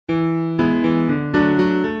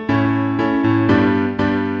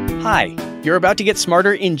Hi, you're about to get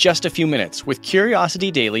smarter in just a few minutes with Curiosity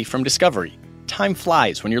Daily from Discovery. Time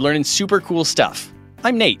flies when you're learning super cool stuff.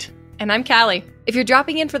 I'm Nate. And I'm Callie. If you're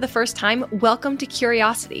dropping in for the first time, welcome to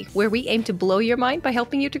Curiosity, where we aim to blow your mind by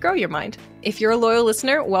helping you to grow your mind. If you're a loyal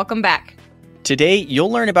listener, welcome back. Today,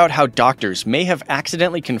 you'll learn about how doctors may have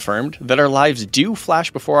accidentally confirmed that our lives do flash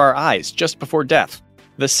before our eyes just before death,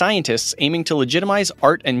 the scientists aiming to legitimize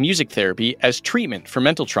art and music therapy as treatment for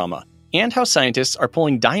mental trauma, and how scientists are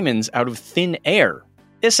pulling diamonds out of thin air,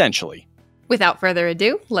 essentially. Without further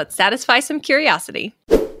ado, let's satisfy some curiosity.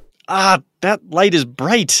 That light is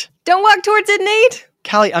bright. Don't walk towards it, Nate!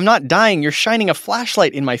 Callie, I'm not dying. You're shining a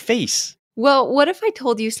flashlight in my face. Well, what if I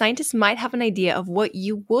told you scientists might have an idea of what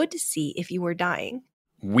you would see if you were dying?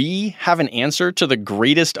 We have an answer to the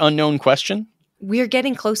greatest unknown question? We're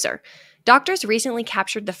getting closer. Doctors recently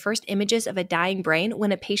captured the first images of a dying brain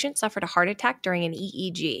when a patient suffered a heart attack during an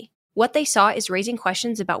EEG. What they saw is raising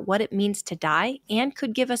questions about what it means to die and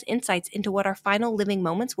could give us insights into what our final living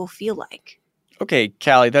moments will feel like. Okay,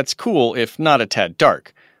 Callie, that's cool if not a tad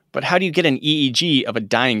dark. But how do you get an EEG of a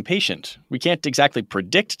dying patient? We can't exactly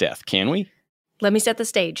predict death, can we? Let me set the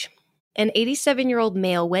stage. An 87-year-old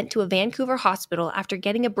male went to a Vancouver hospital after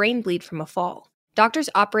getting a brain bleed from a fall. Doctors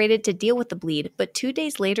operated to deal with the bleed, but 2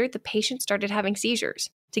 days later, the patient started having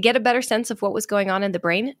seizures. To get a better sense of what was going on in the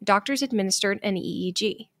brain, doctors administered an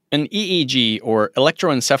EEG. An EEG, or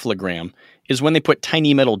electroencephalogram, is when they put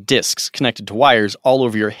tiny metal discs connected to wires all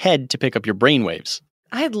over your head to pick up your brainwaves.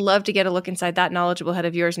 I'd love to get a look inside that knowledgeable head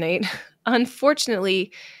of yours, Nate.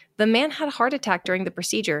 Unfortunately, the man had a heart attack during the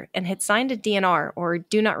procedure and had signed a DNR, or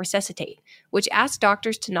do not resuscitate, which asked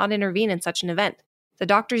doctors to not intervene in such an event. The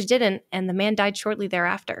doctors didn't, and the man died shortly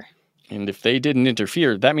thereafter. And if they didn't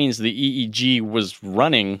interfere, that means the EEG was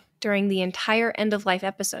running during the entire end-of-life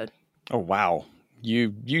episode. Oh, wow.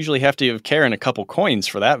 You usually have to give Karen a couple coins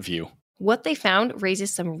for that view. What they found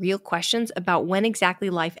raises some real questions about when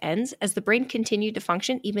exactly life ends, as the brain continued to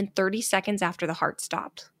function even 30 seconds after the heart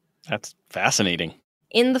stopped. That's fascinating.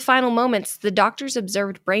 In the final moments, the doctors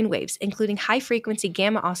observed brainwaves, including high-frequency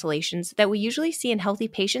gamma oscillations that we usually see in healthy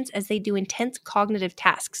patients as they do intense cognitive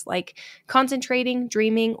tasks like concentrating,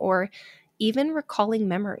 dreaming, or even recalling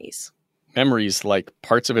memories. Memories like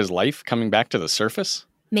parts of his life coming back to the surface?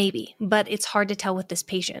 Maybe, but it's hard to tell with this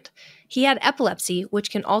patient. He had epilepsy,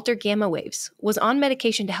 which can alter gamma waves, was on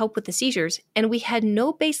medication to help with the seizures, and we had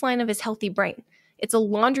no baseline of his healthy brain. It's a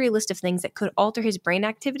laundry list of things that could alter his brain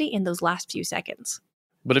activity in those last few seconds.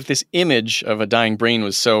 But if this image of a dying brain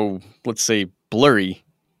was so, let's say, blurry,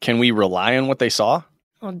 can we rely on what they saw?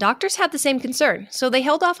 Well, doctors had the same concern, so they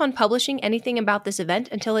held off on publishing anything about this event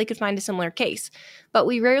until they could find a similar case. But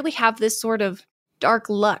we rarely have this sort of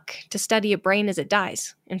dark luck to study a brain as it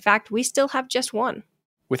dies. In fact, we still have just one.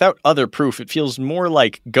 Without other proof, it feels more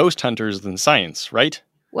like ghost hunters than science, right?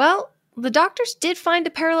 Well, the doctors did find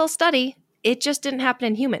a parallel study. It just didn't happen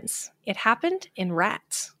in humans. It happened in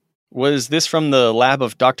rats. Was this from the lab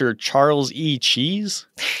of Dr. Charles E. Cheese?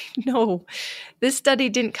 No, this study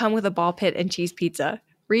didn't come with a ball pit and cheese pizza.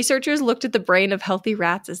 Researchers looked at the brain of healthy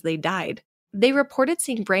rats as they died. They reported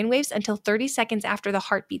seeing brainwaves until 30 seconds after the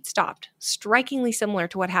heartbeat stopped, strikingly similar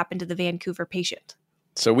to what happened to the Vancouver patient.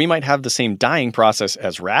 So we might have the same dying process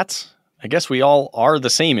as rats? I guess we all are the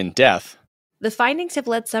same in death. The findings have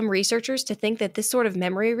led some researchers to think that this sort of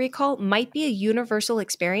memory recall might be a universal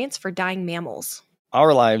experience for dying mammals.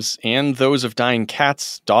 Our lives, and those of dying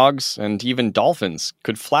cats, dogs, and even dolphins,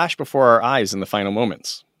 could flash before our eyes in the final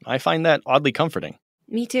moments. I find that oddly comforting.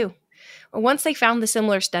 Me too. Once they found the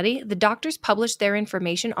similar study, the doctors published their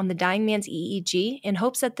information on the dying man's EEG in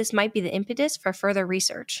hopes that this might be the impetus for further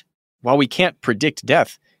research. While we can't predict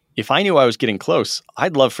death, if I knew I was getting close,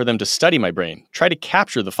 I'd love for them to study my brain, try to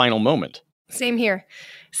capture the final moment. Same here.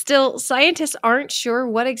 Still, scientists aren't sure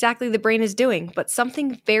what exactly the brain is doing, but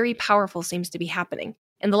something very powerful seems to be happening.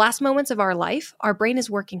 In the last moments of our life, our brain is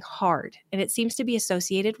working hard, and it seems to be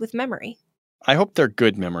associated with memory. I hope they're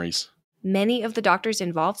good memories. Many of the doctors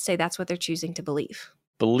involved say that's what they're choosing to believe.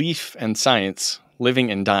 Belief and science,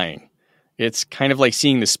 living and dying. It's kind of like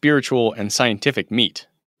seeing the spiritual and scientific meet.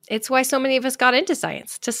 It's why so many of us got into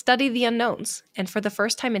science, to study the unknowns. And for the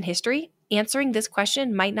first time in history, answering this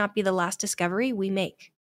question might not be the last discovery we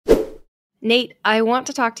make. Nate, I want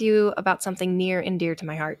to talk to you about something near and dear to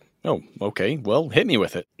my heart. Oh, okay. Well, hit me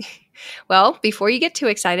with it. Well, before you get too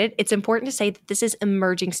excited, it's important to say that this is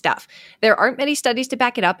emerging stuff. There aren't many studies to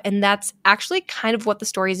back it up, and that's actually kind of what the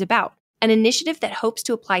story is about. An initiative that hopes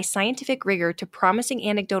to apply scientific rigor to promising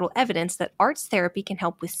anecdotal evidence that arts therapy can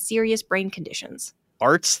help with serious brain conditions.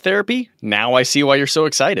 Arts therapy? Now I see why you're so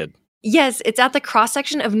excited. Yes, it's at the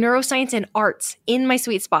cross-section of neuroscience and arts, in my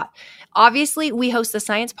sweet spot. Obviously, we host the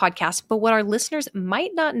science podcast, but what our listeners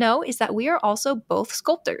might not know is that we are also both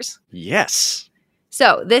sculptors. Yes.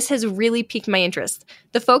 So, this has really piqued my interest.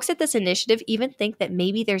 The folks at this initiative even think that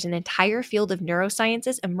maybe there's an entire field of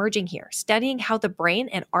neurosciences emerging here, studying how the brain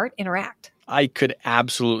and art interact. I could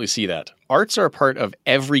absolutely see that. Arts are a part of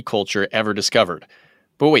every culture ever discovered.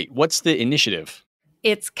 But wait, what's the initiative?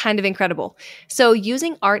 It's kind of incredible. So,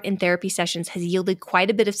 using art in therapy sessions has yielded quite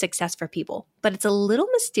a bit of success for people, but it's a little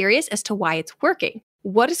mysterious as to why it's working.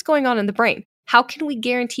 What is going on in the brain? How can we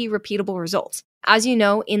guarantee repeatable results? As you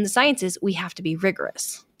know, in the sciences, we have to be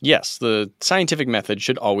rigorous. Yes, the scientific method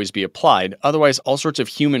should always be applied, otherwise all sorts of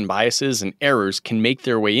human biases and errors can make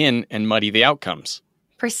their way in and muddy the outcomes.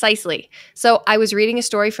 Precisely. So I was reading a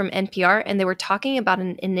story from NPR, and they were talking about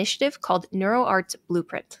an initiative called NeuroArts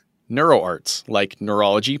Blueprint. NeuroArts, like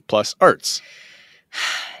neurology plus arts.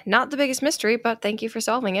 Not the biggest mystery, but thank you for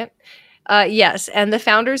solving it. Yes, and the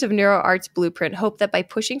founders of NeuroArts Blueprint hope that by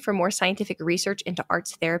pushing for more scientific research into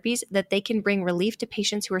arts therapies, that they can bring relief to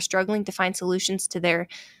patients who are struggling to find solutions to their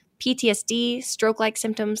PTSD, stroke-like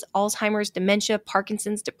symptoms, Alzheimer's, dementia,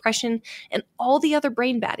 Parkinson's, depression, and all the other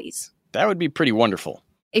brain baddies. That would be pretty wonderful.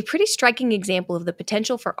 A pretty striking example of the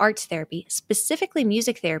potential for arts therapy, specifically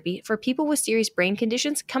music therapy, for people with serious brain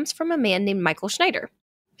conditions comes from a man named Michael Schneider.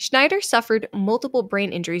 Schneider suffered multiple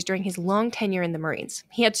brain injuries during his long tenure in the Marines.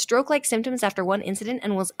 He had stroke-like symptoms after one incident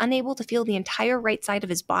and was unable to feel the entire right side of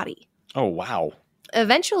his body. Oh, wow.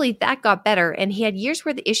 Eventually, that got better, and he had years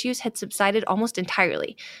where the issues had subsided almost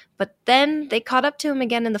entirely. But then they caught up to him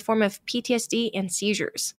again in the form of PTSD and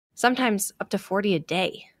seizures, sometimes up to 40 a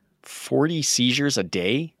day. 40 seizures a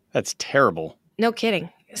day? That's terrible. No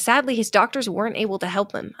kidding. Sadly, his doctors weren't able to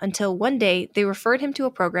help him until one day they referred him to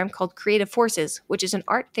a program called Creative Forces, which is an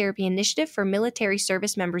art therapy initiative for military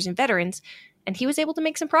service members and veterans, and he was able to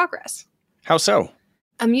make some progress. How so?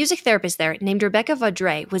 A music therapist there named Rebecca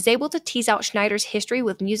Vaudrey was able to tease out Schneider's history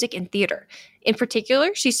with music and theater. In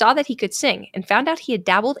particular, she saw that he could sing and found out he had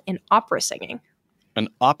dabbled in opera singing. An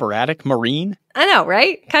operatic Marine? I know,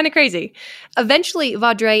 right? Kind of crazy. Eventually,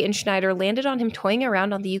 Vaudrey and Schneider landed on him toying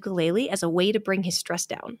around on the ukulele as a way to bring his stress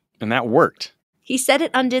down. And that worked. He said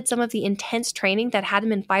it undid some of the intense training that had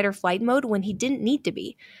him in fight or flight mode when he didn't need to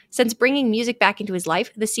be. Since bringing music back into his life,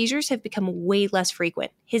 the seizures have become way less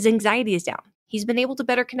frequent. His anxiety is down. He's been able to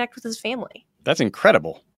better connect with his family. That's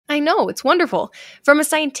incredible. I know, it's wonderful. From a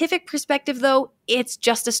scientific perspective, though, it's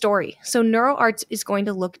just a story. So NeuroArts is going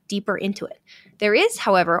to look deeper into it. There is,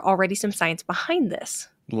 however, already some science behind this.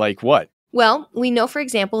 Like what? Well, we know, for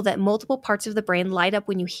example, that multiple parts of the brain light up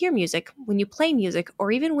when you hear music, when you play music,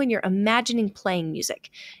 or even when you're imagining playing music.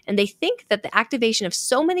 And they think that the activation of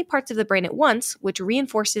so many parts of the brain at once, which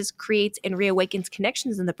reinforces, creates, and reawakens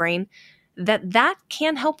connections in the brain, that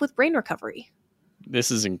can help with brain recovery.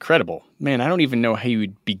 This is incredible. Man, I don't even know how you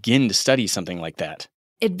would begin to study something like that.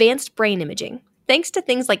 Advanced brain imaging. Thanks to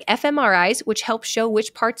things like fMRIs, which help show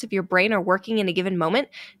which parts of your brain are working in a given moment,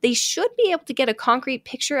 they should be able to get a concrete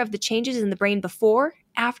picture of the changes in the brain before,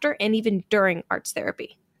 after, and even during arts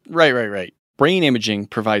therapy. Right. Brain imaging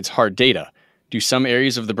provides hard data. Do some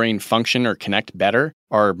areas of the brain function or connect better?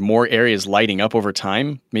 Are more areas lighting up over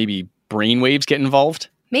time? Maybe brain waves get involved?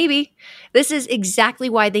 Maybe. This is exactly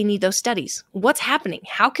why they need those studies. What's happening?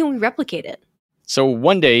 How can we replicate it? So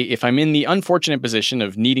one day, if I'm in the unfortunate position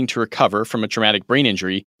of needing to recover from a traumatic brain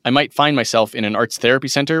injury, I might find myself in an arts therapy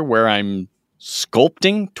center where I'm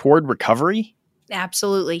sculpting toward recovery?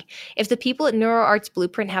 Absolutely. If the people at NeuroArts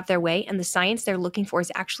Blueprint have their way and the science they're looking for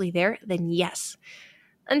is actually there, then yes.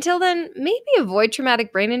 Until then, maybe avoid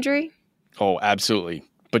traumatic brain injury. Oh, absolutely.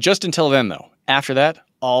 But just until then, though. After that,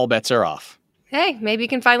 all bets are off. Hey, maybe you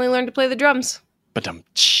can finally learn to play the drums.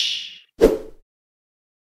 Ba-dum-tsh.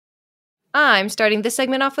 I'm starting this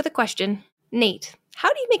segment off with a question. Nate, how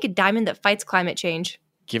do you make a diamond that fights climate change?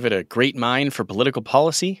 Give it a great mind for political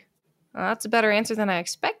policy? Well, that's a better answer than I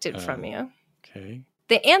expected from you. Okay.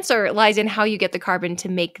 The answer lies in how you get the carbon to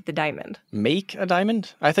make the diamond. Make a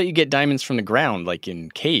diamond? I thought you get diamonds from the ground, like in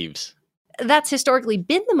caves. That's historically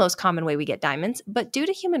been the most common way we get diamonds, but due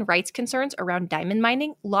to human rights concerns around diamond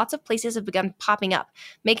mining, lots of places have begun popping up,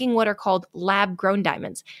 making what are called lab-grown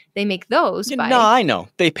diamonds. They make those by... No, I know.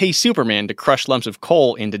 They pay Superman to crush lumps of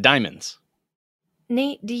coal into diamonds.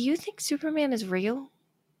 Nate, do you think Superman is real?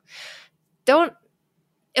 Don't...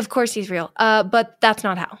 Of course he's real, but that's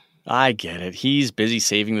not how. I get it. He's busy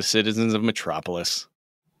saving the citizens of Metropolis.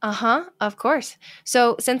 Uh-huh, of course.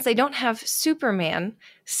 So, since they don't have Superman,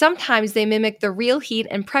 sometimes they mimic the real heat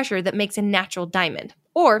and pressure that makes a natural diamond.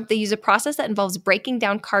 Or they use a process that involves breaking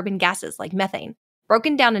down carbon gases like methane.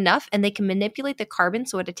 broken down enough, and they can manipulate the carbon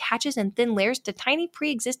so it attaches in thin layers to tiny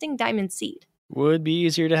pre-existing diamond seed. Would be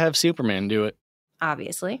easier to have Superman do it.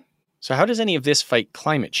 Obviously. So how does any of this fight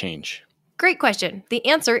climate change? Great question. The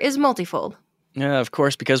answer is multifold. Of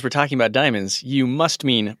course, because we're talking about diamonds, you must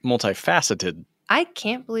mean multifaceted. I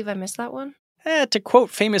can't believe I missed that one. To quote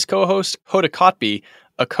famous co-host Hoda Kotb,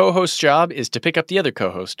 a co-host's job is to pick up the other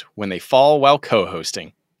co-host when they fall while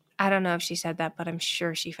co-hosting. I don't know if she said that, but I'm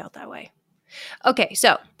sure she felt that way. Okay,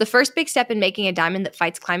 so the first big step in making a diamond that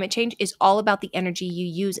fights climate change is all about the energy you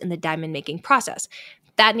use in the diamond making process.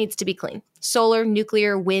 That needs to be clean. Solar,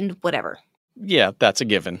 nuclear, wind, whatever. Yeah, that's a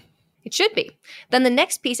given. It should be. Then the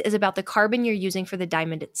next piece is about the carbon you're using for the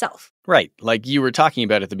diamond itself. Right, like you were talking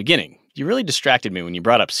about at the beginning. You really distracted me when you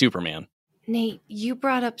brought up Superman. Nate, you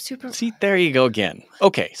brought up Superman. See, there you go again.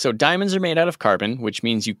 Okay, so diamonds are made out of carbon, which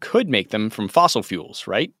means you could make them from fossil fuels,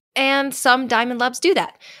 right? And some diamond labs do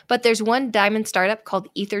that. But there's one diamond startup called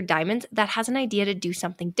Aether Diamonds that has an idea to do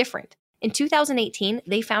something different. In 2018,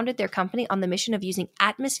 they founded their company on the mission of using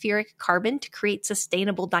atmospheric carbon to create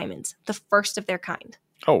sustainable diamonds, the first of their kind.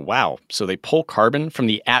 Oh, wow. So they pull carbon from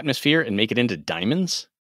the atmosphere and make it into diamonds?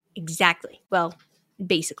 Exactly. Well,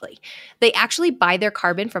 basically. They actually buy their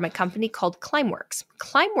carbon from a company called Climeworks.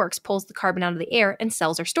 Climeworks pulls the carbon out of the air and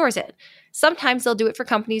sells or stores it. Sometimes they'll do it for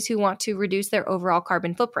companies who want to reduce their overall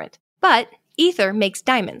carbon footprint. But Aether makes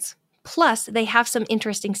diamonds. Plus, they have some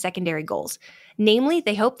interesting secondary goals. Namely,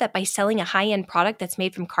 they hope that by selling a high-end product that's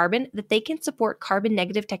made from carbon, that they can support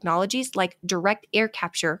carbon-negative technologies like direct air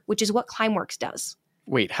capture, which is what Climeworks does.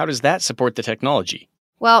 Wait, how does that support the technology?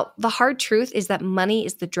 Well, the hard truth is that money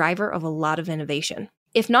is the driver of a lot of innovation.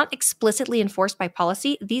 If not explicitly enforced by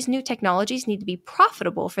policy, these new technologies need to be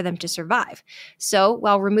profitable for them to survive. So,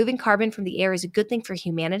 while removing carbon from the air is a good thing for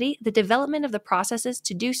humanity, the development of the processes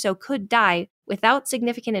to do so could die without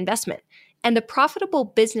significant investment. And the profitable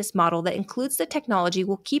business model that includes the technology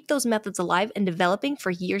will keep those methods alive and developing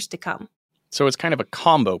for years to come. So it's kind of a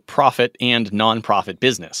combo profit and non-profit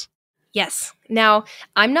business. Yes. Now,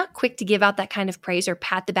 I'm not quick to give out that kind of praise or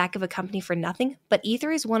pat the back of a company for nothing, but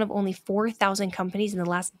Aether is one of only 4,000 companies in the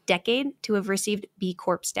last decade to have received B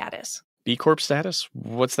Corp status. B Corp status?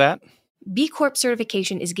 What's that? B Corp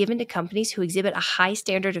certification is given to companies who exhibit a high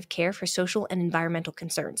standard of care for social and environmental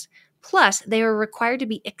concerns. Plus, they are required to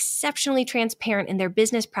be exceptionally transparent in their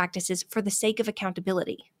business practices for the sake of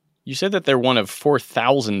accountability. You said that they're one of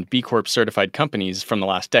 4,000 B Corp certified companies from the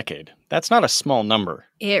last decade. That's not a small number.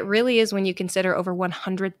 It really is when you consider over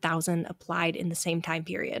 100,000 applied in the same time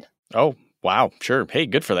period. Oh, wow, sure. Hey,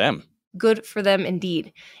 good for them. Good for them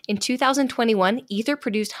indeed. In 2021, Aether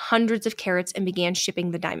produced hundreds of carats and began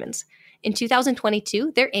shipping the diamonds. In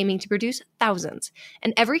 2022, they're aiming to produce thousands.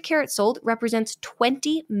 And every carat sold represents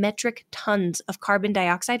 20 metric tons of carbon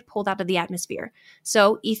dioxide pulled out of the atmosphere.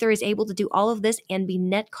 So Aether is able to do all of this and be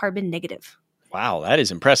net carbon negative. Wow, that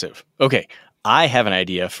is impressive. Okay, I have an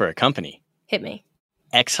idea for a company. Hit me.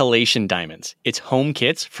 Exhalation Diamonds. It's home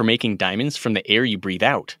kits for making diamonds from the air you breathe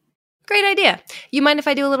out. Great idea. You mind if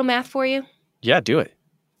I do a little math for you? Yeah, do it.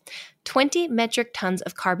 20 metric tons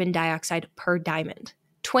of carbon dioxide per diamond.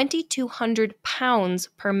 2,200 pounds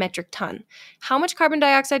per metric ton. How much carbon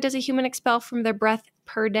dioxide does a human expel from their breath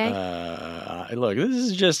per day? Look, this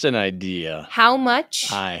is just an idea. How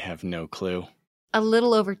much? I have no clue. A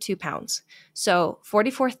little over 2 pounds. So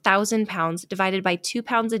 44,000 pounds divided by 2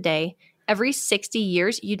 pounds a day. Every 60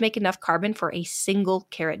 years, you'd make enough carbon for a single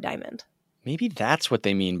carat diamond. Maybe that's what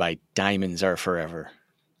they mean by diamonds are forever.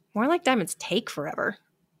 More like diamonds take forever.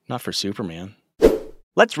 Not for Superman.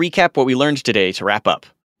 Let's recap what we learned today to wrap up.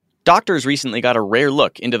 Doctors recently got a rare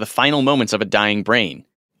look into the final moments of a dying brain.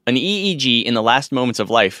 An EEG in the last moments of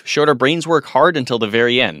life showed our brains work hard until the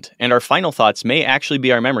very end, and our final thoughts may actually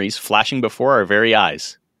be our memories flashing before our very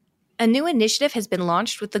eyes. A new initiative has been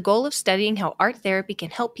launched with the goal of studying how art therapy can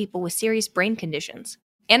help people with serious brain conditions.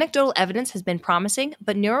 Anecdotal evidence has been promising,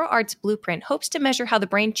 but NeuroArt's blueprint hopes to measure how the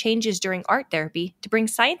brain changes during art therapy to bring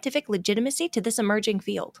scientific legitimacy to this emerging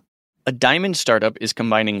field. A diamond startup is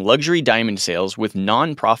combining luxury diamond sales with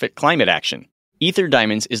non-profit climate action. Aether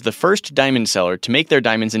Diamonds is the first diamond seller to make their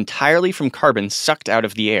diamonds entirely from carbon sucked out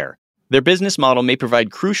of the air. Their business model may provide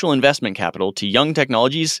crucial investment capital to young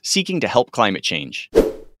technologies seeking to help climate change.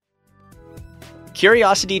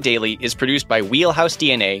 Curiosity Daily is produced by Wheelhouse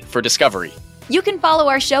DNA for Discovery. You can follow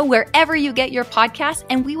our show wherever you get your podcasts,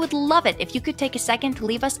 and we would love it if you could take a second to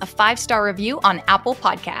leave us a 5-star review on Apple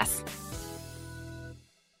Podcasts.